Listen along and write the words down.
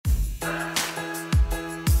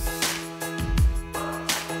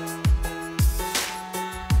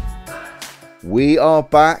We are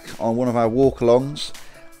back on one of our walk-alongs,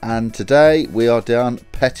 and today we are down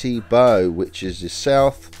Petit Bot, which is the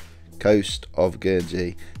south coast of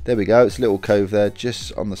Guernsey. There we go, it's a little cove there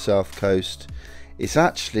just on the south coast. It's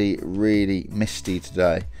actually really misty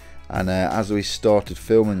today, and as we started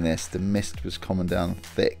filming this, the mist was coming down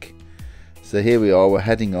thick. So here we are, we're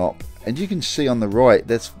heading up, and you can see on the right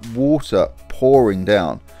there's water pouring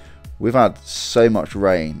down. We've had so much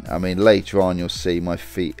rain. I mean, later on you'll see my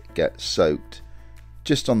feet get soaked.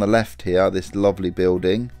 Just on the left here, this lovely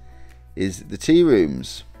building is the tea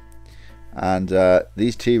rooms, and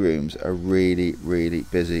these tea rooms are really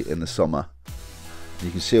busy in the summer. You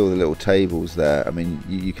can see all the little tables there. I mean,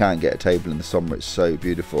 you can't get a table in the summer, it's so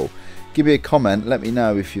beautiful. Give me a comment, let me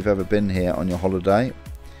know if you've ever been here on your holiday.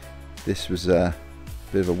 This was a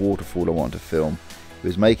bit of a waterfall I wanted to film. It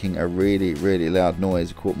was making a really loud noise.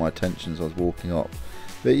 It caught my attention as I was walking up.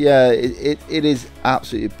 But yeah, it is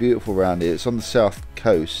absolutely beautiful around here. It's on the south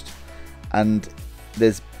coast, and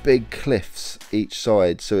there's big cliffs each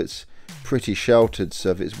side, so it's pretty sheltered. So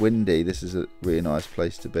if it's windy, this is a really nice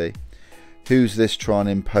place to be. Who's this trying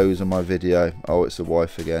to impose on my video? Oh, it's the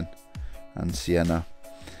wife again, and Sienna.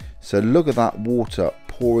 So look at that water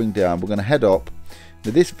pouring down. We're going to head up.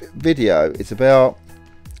 Now this video, it's about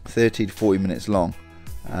 30 to 40 minutes long.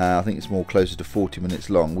 I think it's more closer to 40 minutes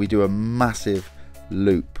long. We do a massive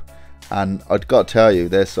loop, and I've got to tell you,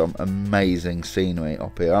 there's some amazing scenery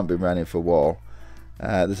up here. I haven't been around here for a while.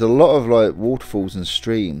 There's a lot of like waterfalls and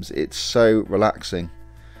streams. It's so relaxing.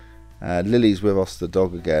 Lily's with us, the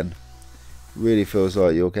dog, again. Really feels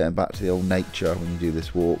like you're getting back to the old nature when you do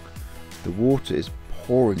this walk. The water is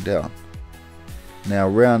pouring down. Now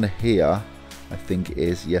around here, I think it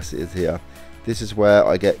is, yes it is here. This is where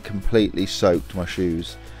I get completely soaked, my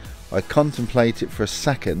shoes. I contemplated for a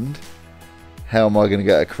second, how am I going to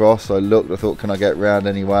get across? I looked, I thought, can I get round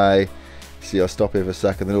anyway? See, I stop here for a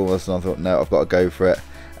second, then all of a sudden I thought, no, I've got to go for it.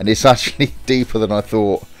 And it's actually deeper than I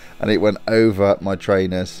thought, and it went over my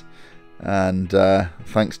trainers. And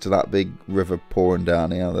thanks to that big river pouring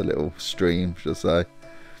down here, the little stream, should I say.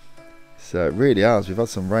 So it really has, we've had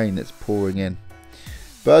some rain that's pouring in.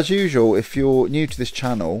 But as usual, if you're new to this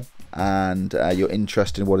channel, and you're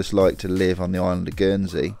interested in what it's like to live on the island of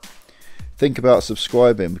Guernsey, think about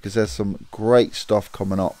subscribing, because there's some great stuff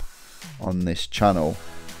coming up on this channel.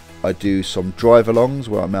 I do some drive-alongs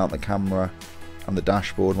where I mount the camera on the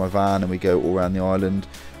dashboard of my van and we go all around the island,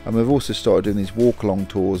 and we've also started doing these walk-along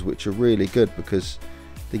tours, which are really good because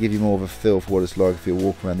they give you more of a feel for what it's like if you're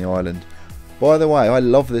walking around the island. By the way, I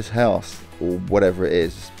love this house, or whatever it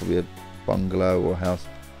is. It's probably a bungalow or a house.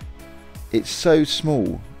 It's so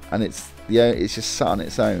small, and it's just sat on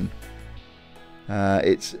its own.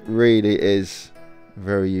 It really is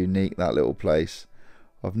very unique, that little place.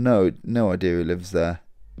 I've no idea who lives there,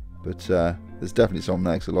 but there's definitely someone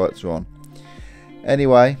there because the lights are on.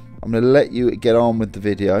 Anyway, I'm going to let you get on with the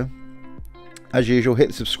video. As usual, hit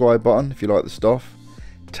the subscribe button if you like the stuff.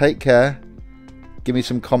 Take care. Give me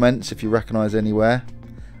some comments if you recognise anywhere,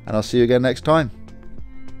 and I'll see you again next time.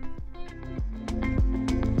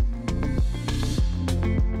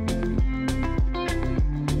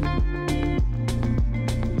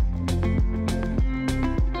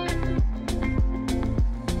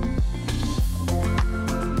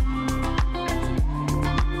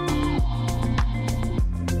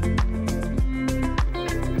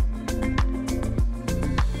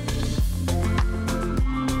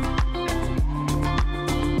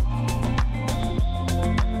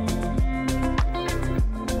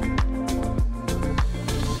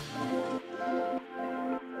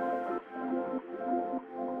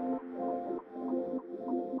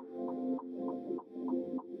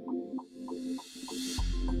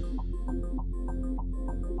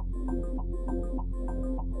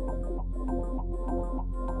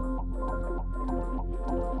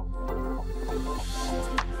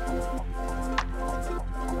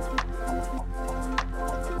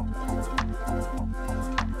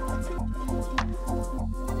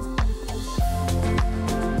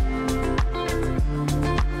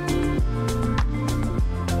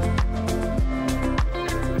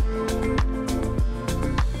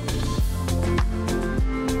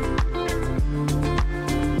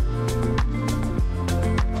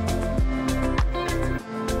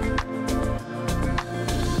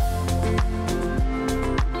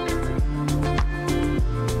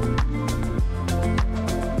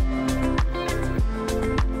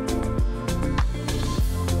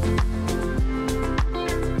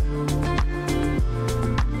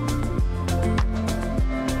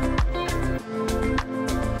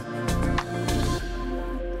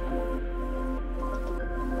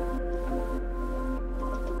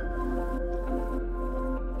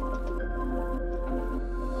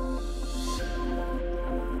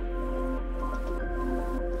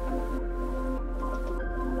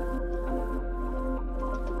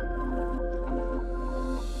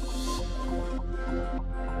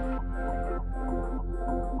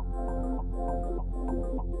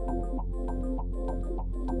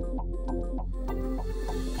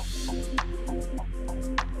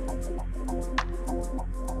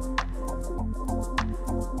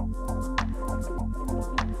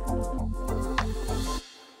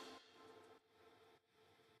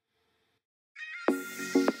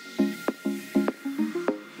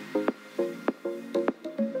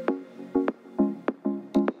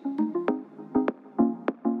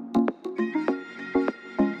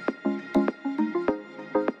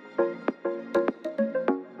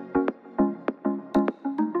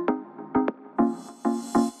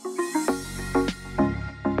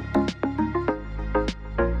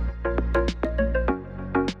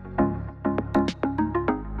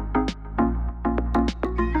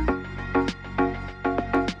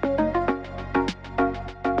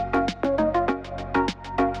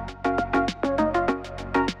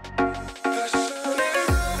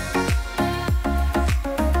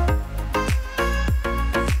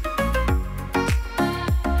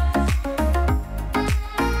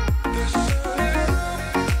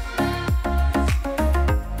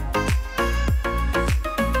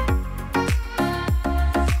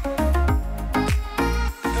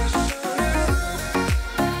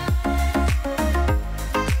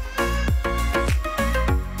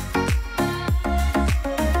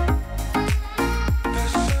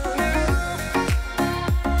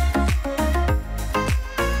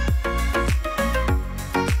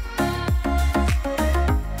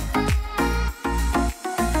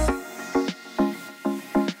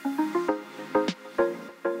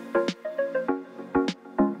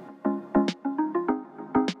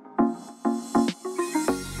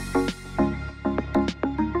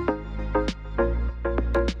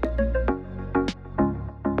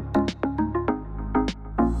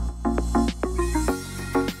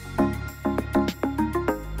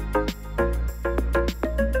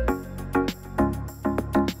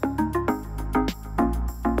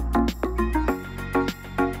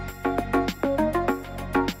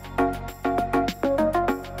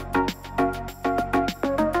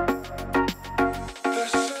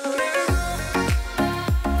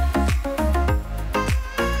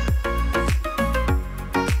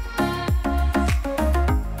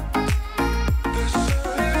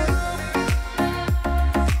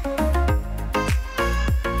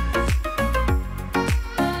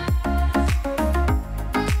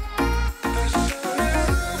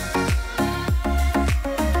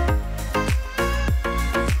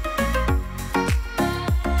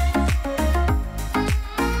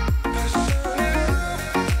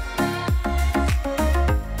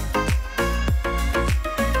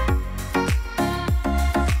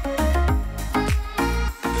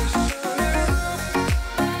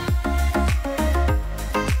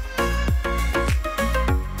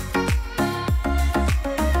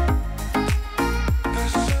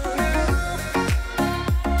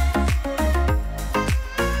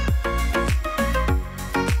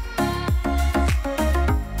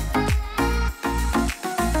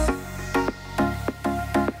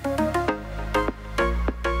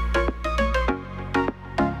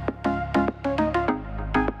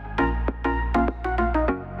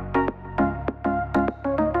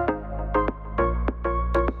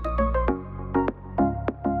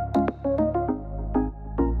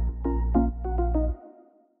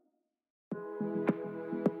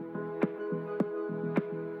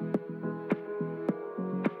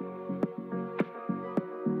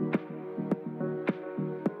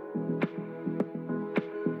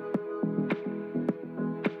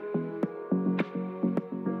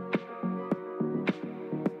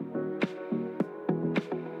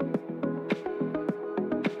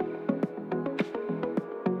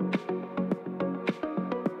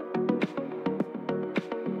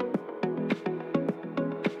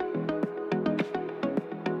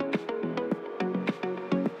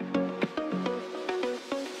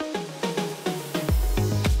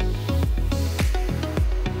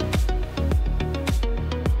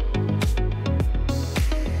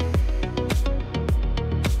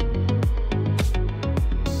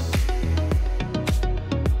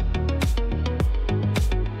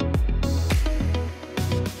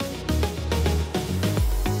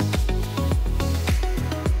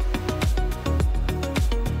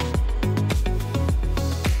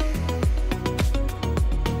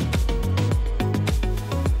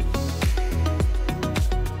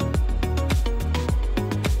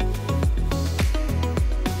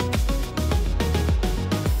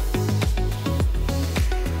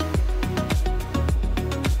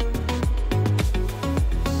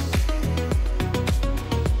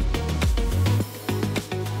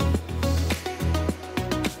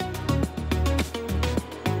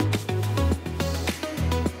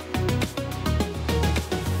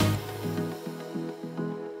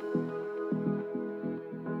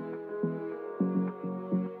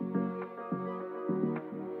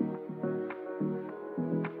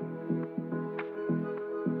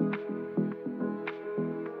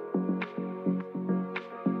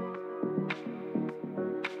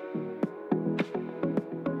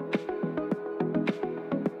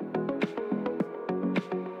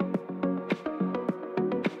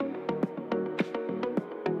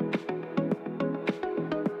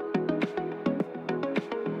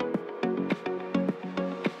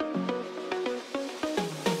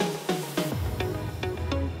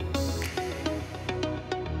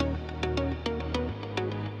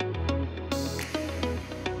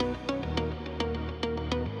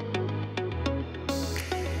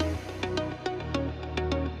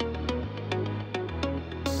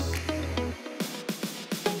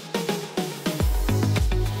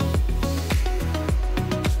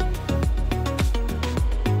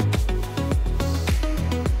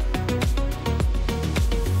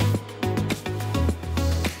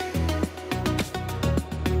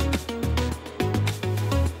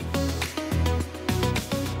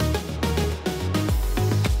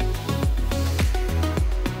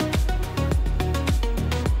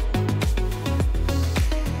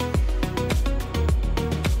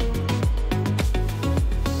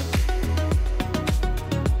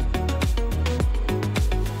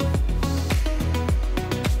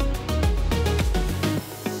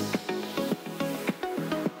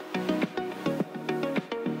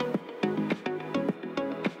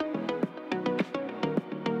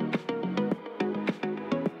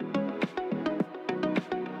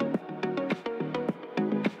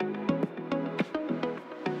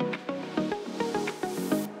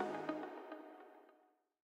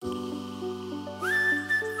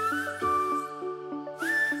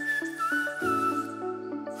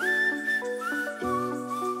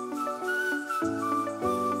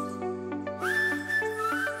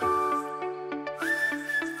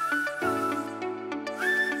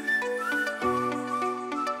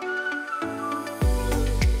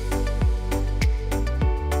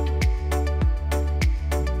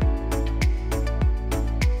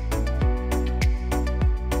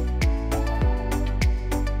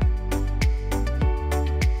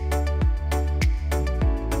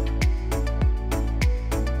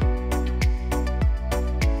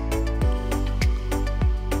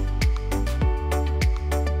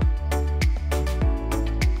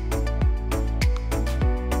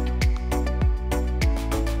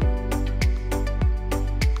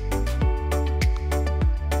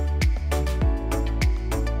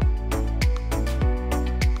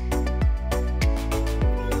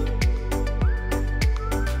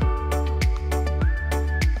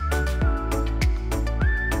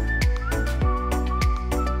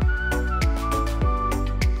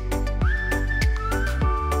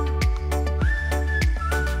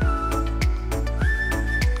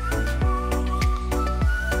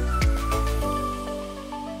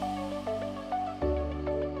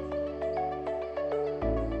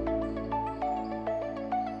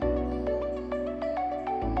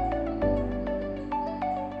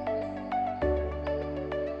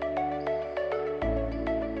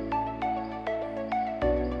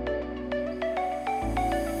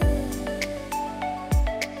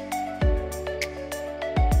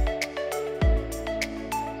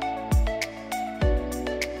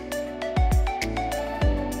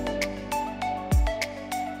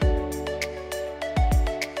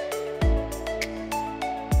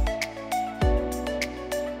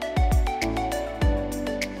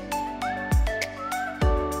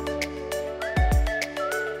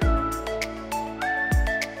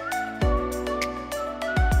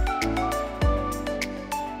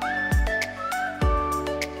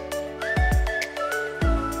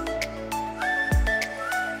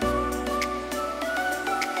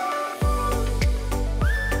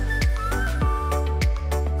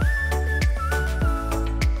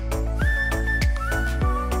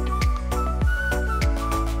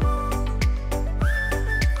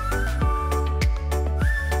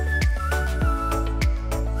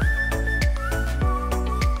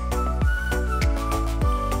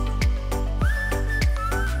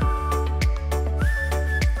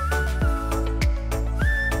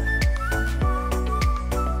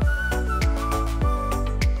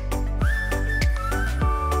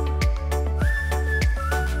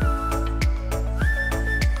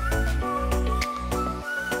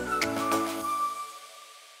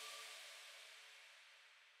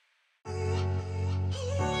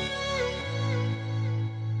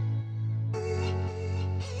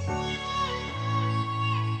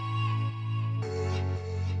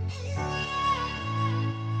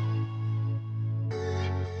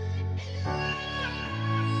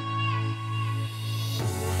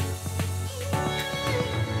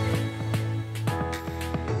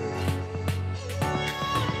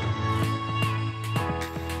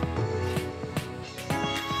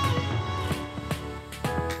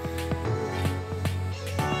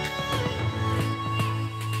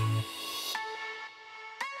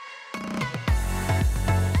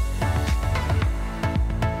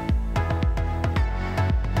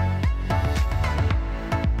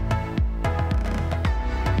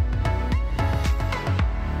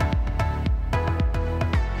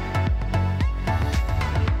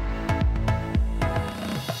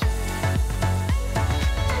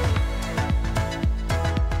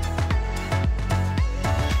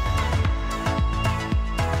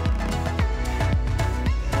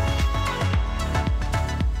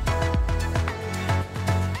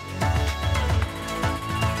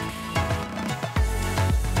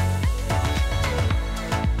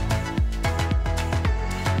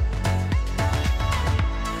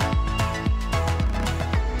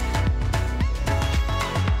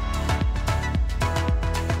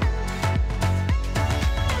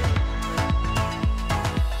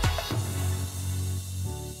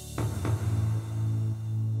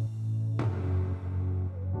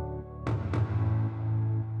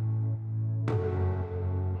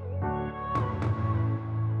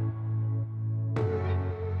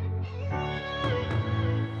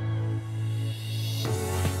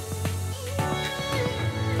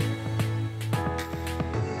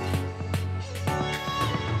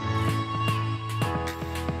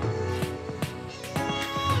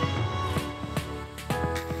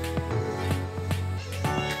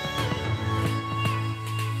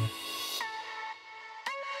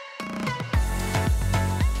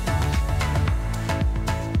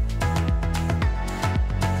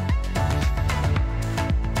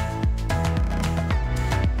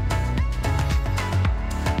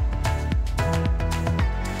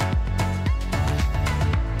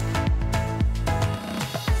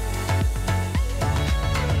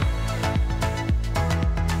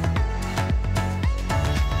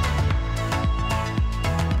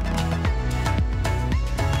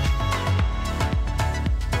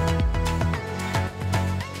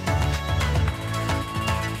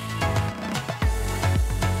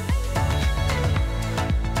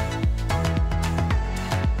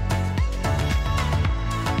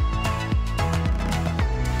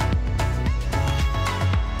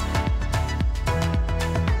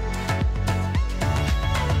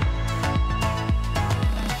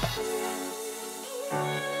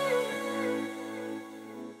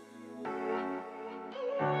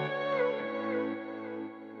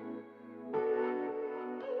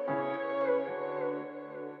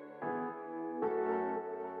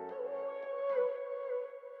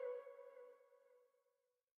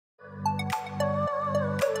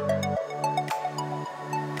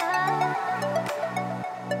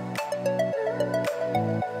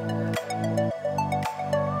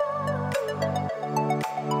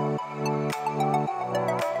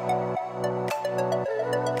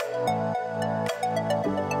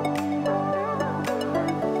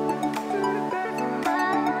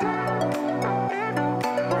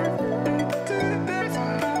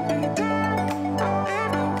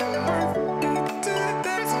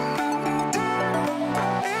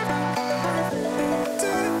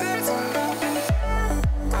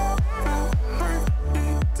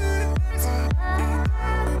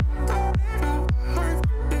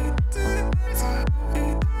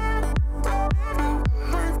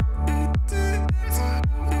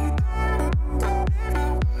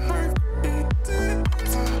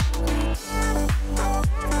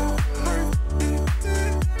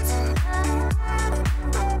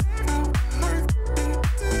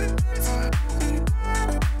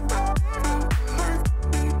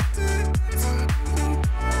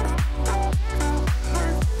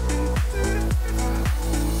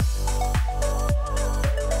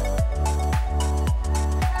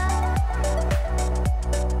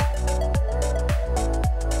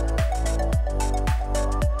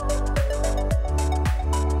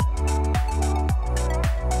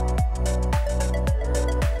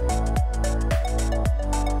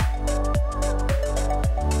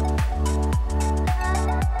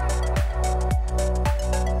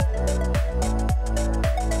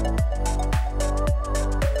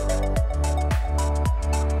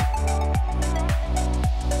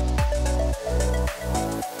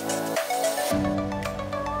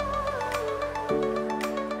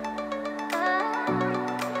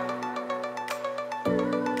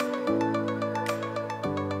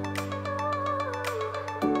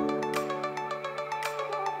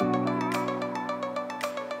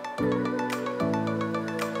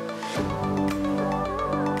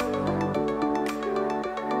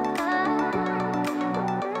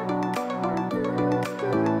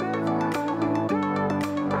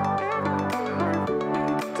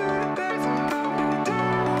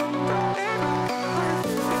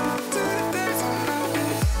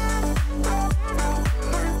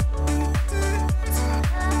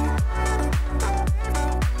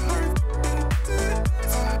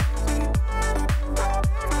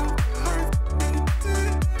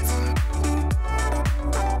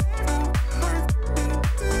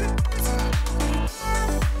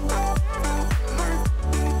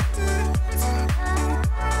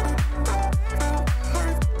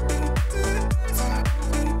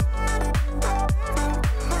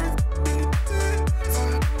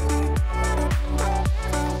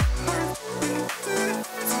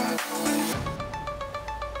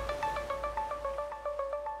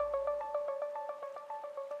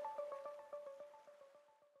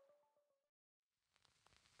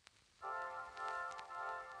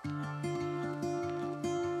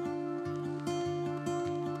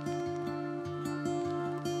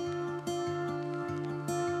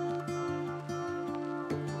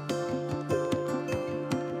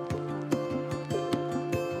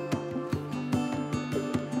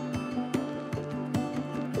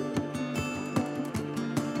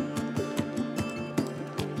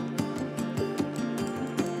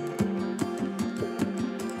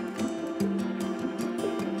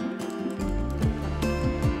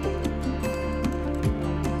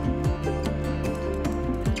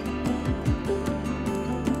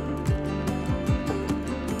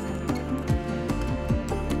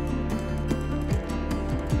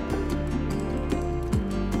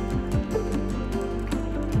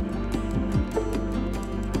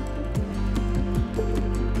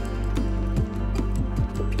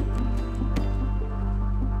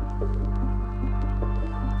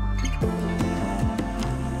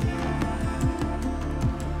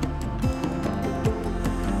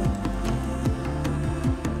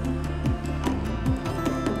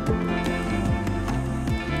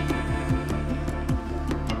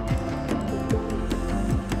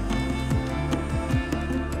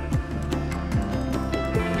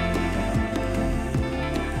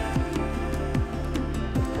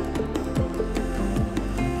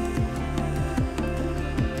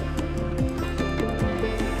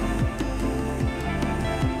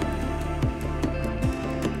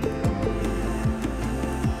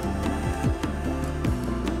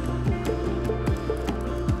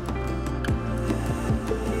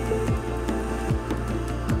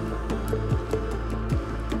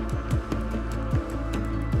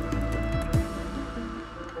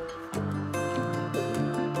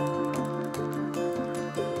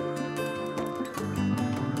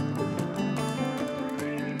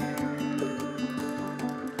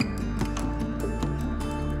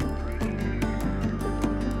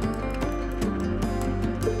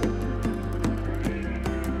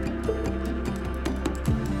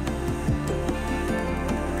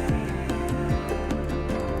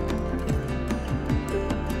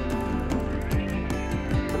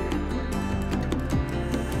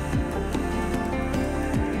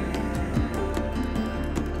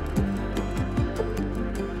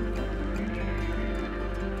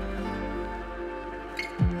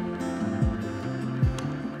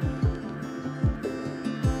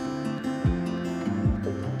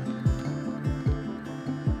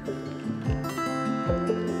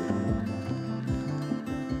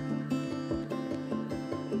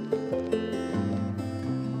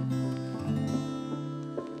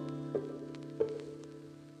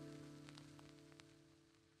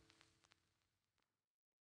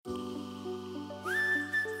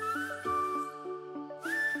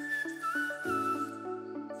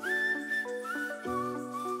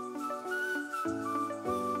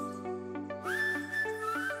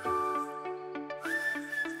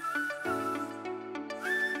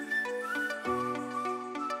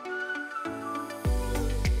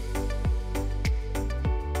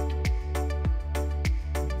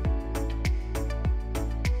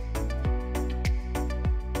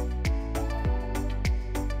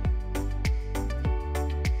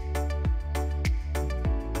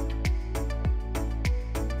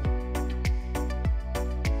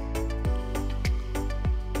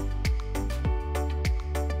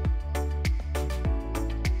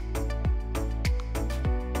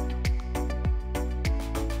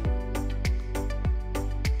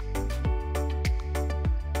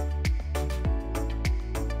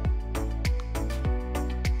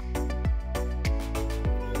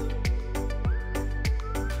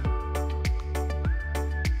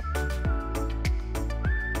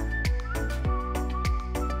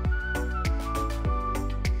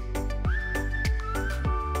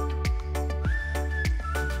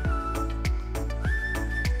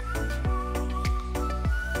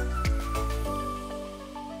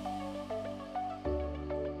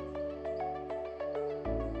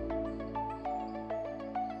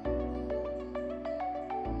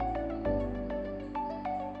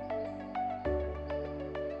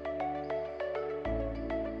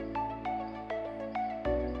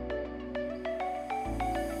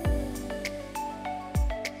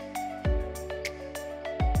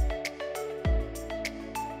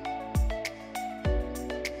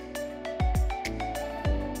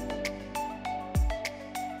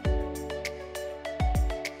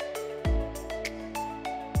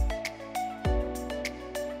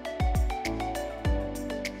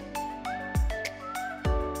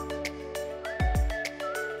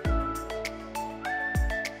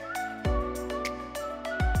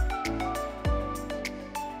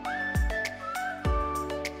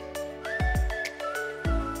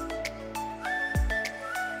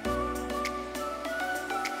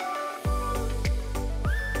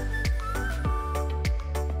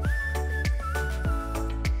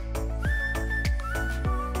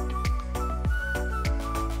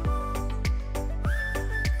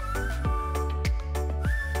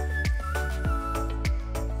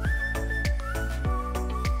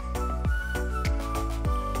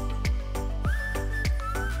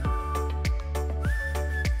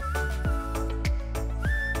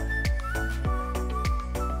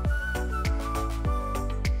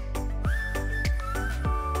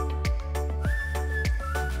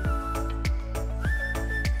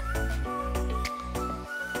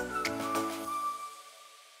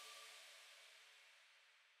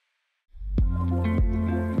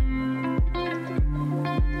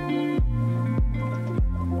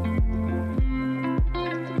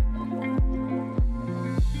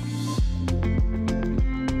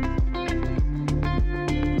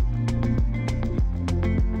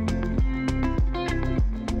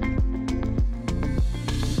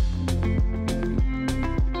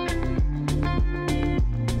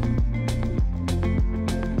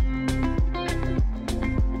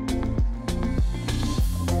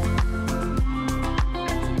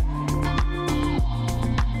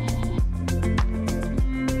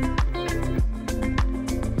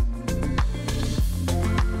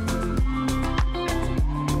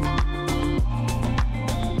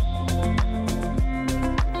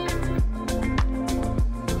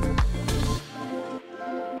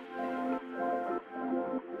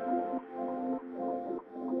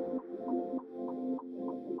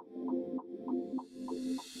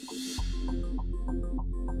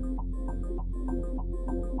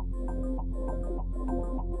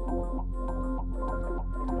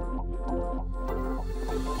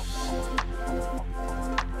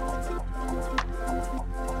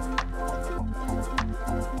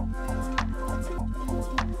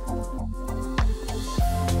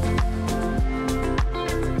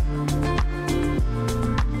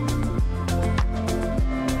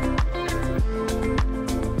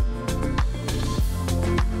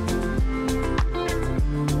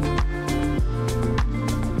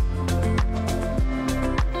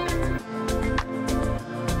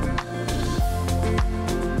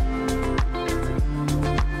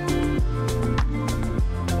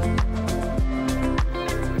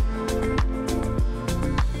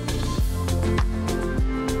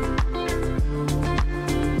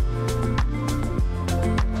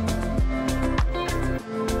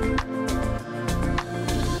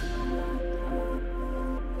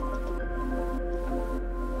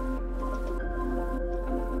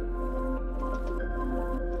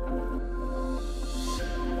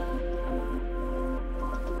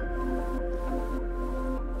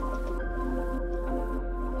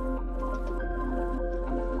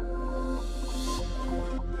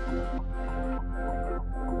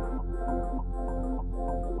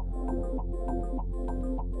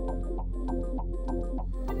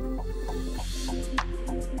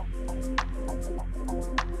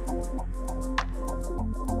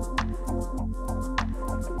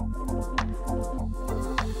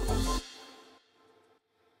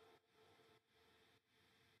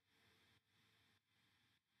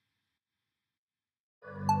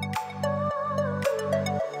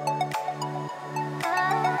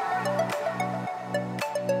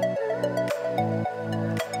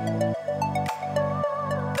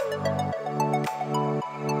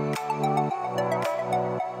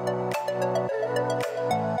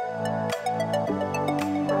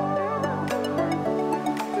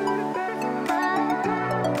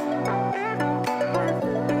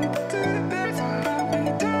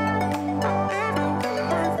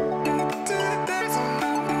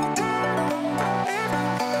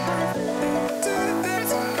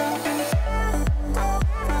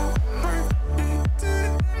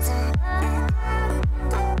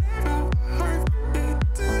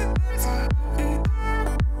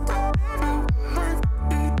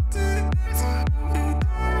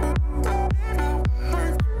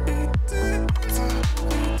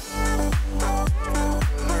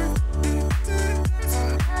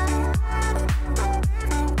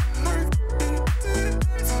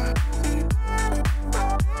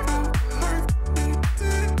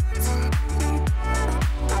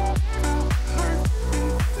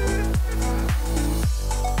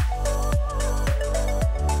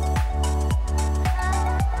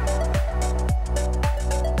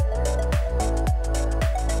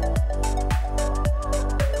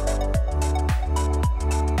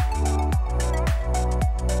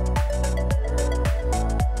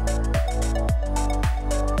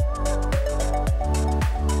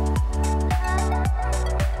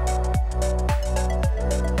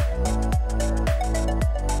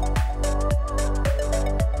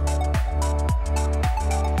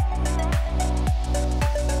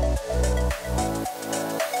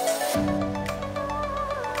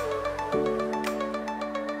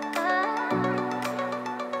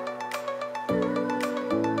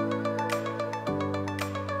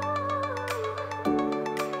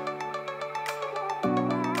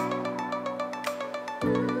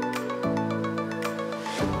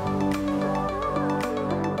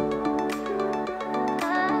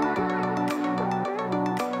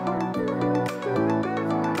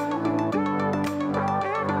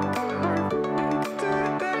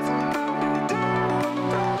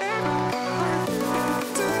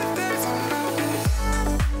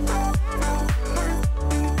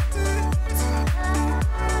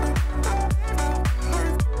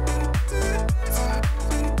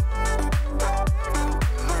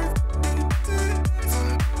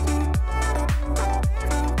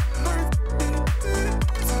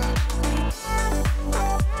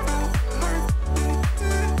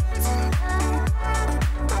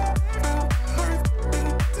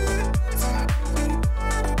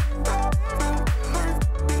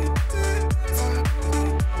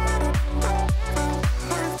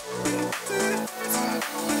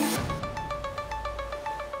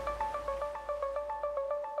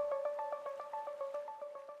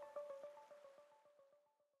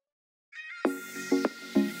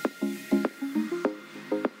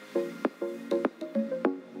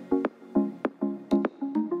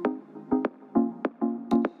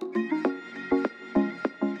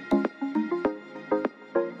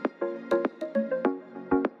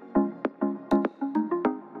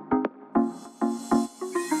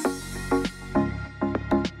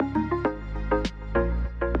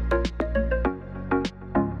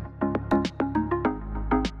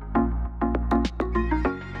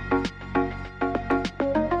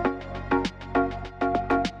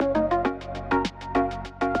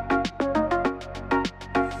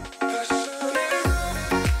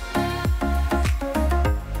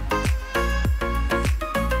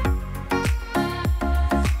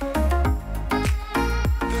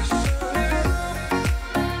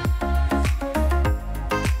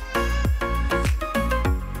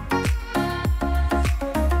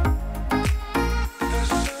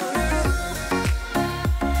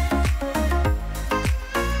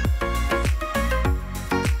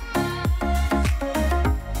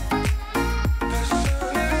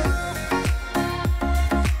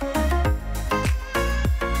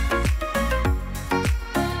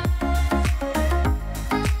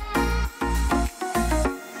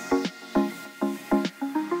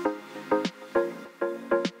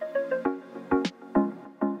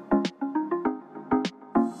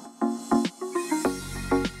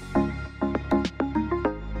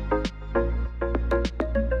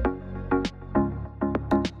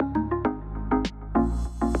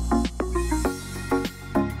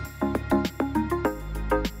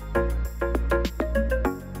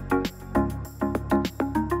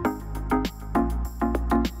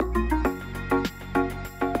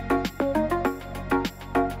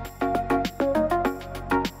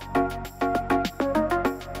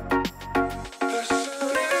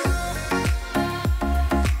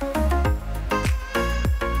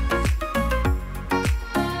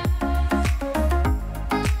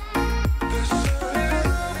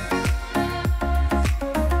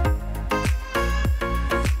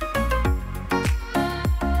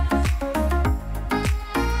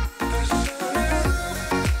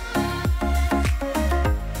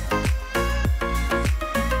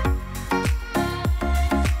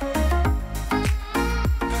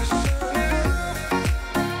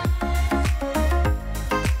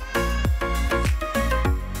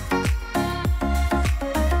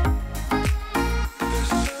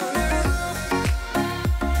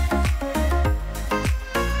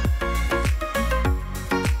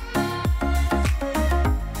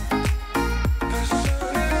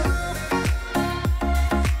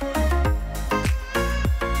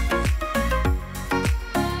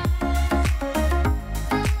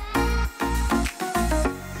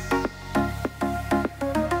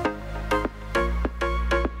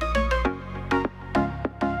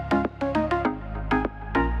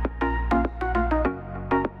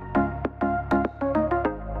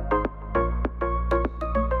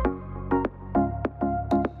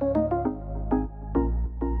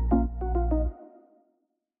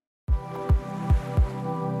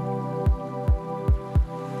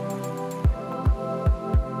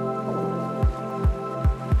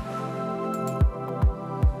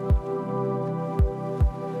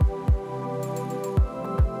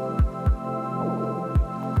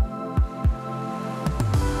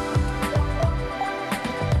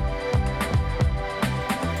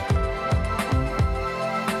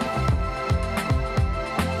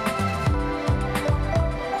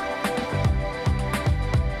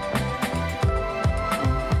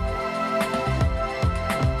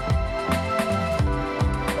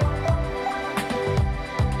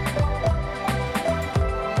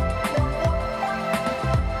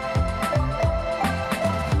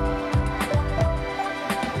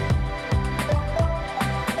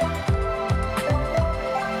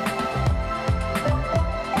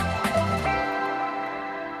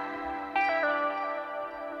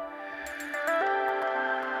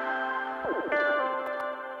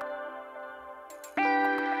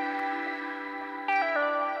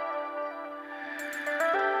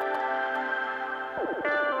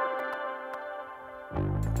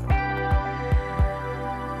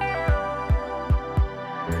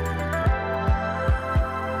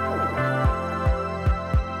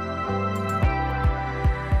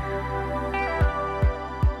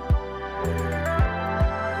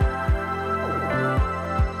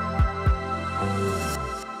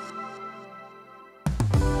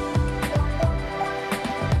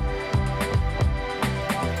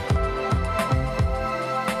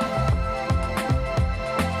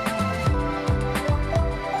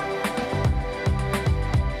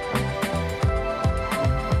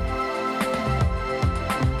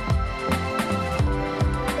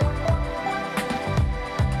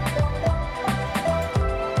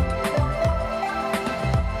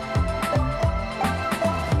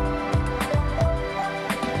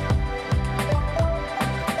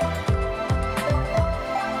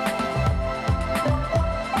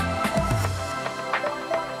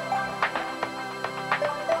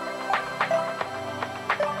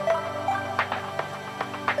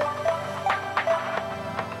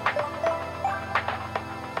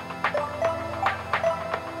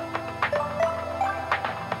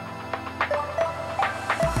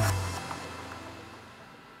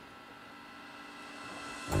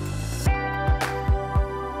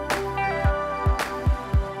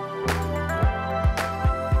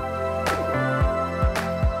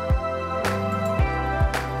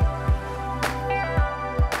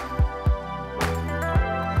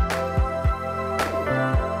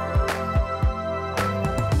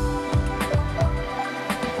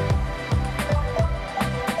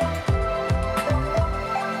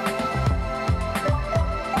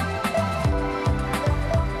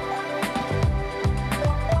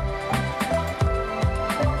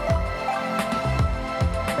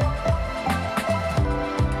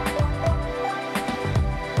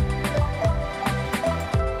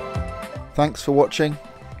 Thanks for watching.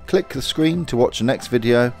 Click the screen to watch the next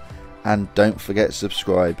video and don't forget to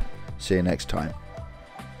subscribe. See you next time.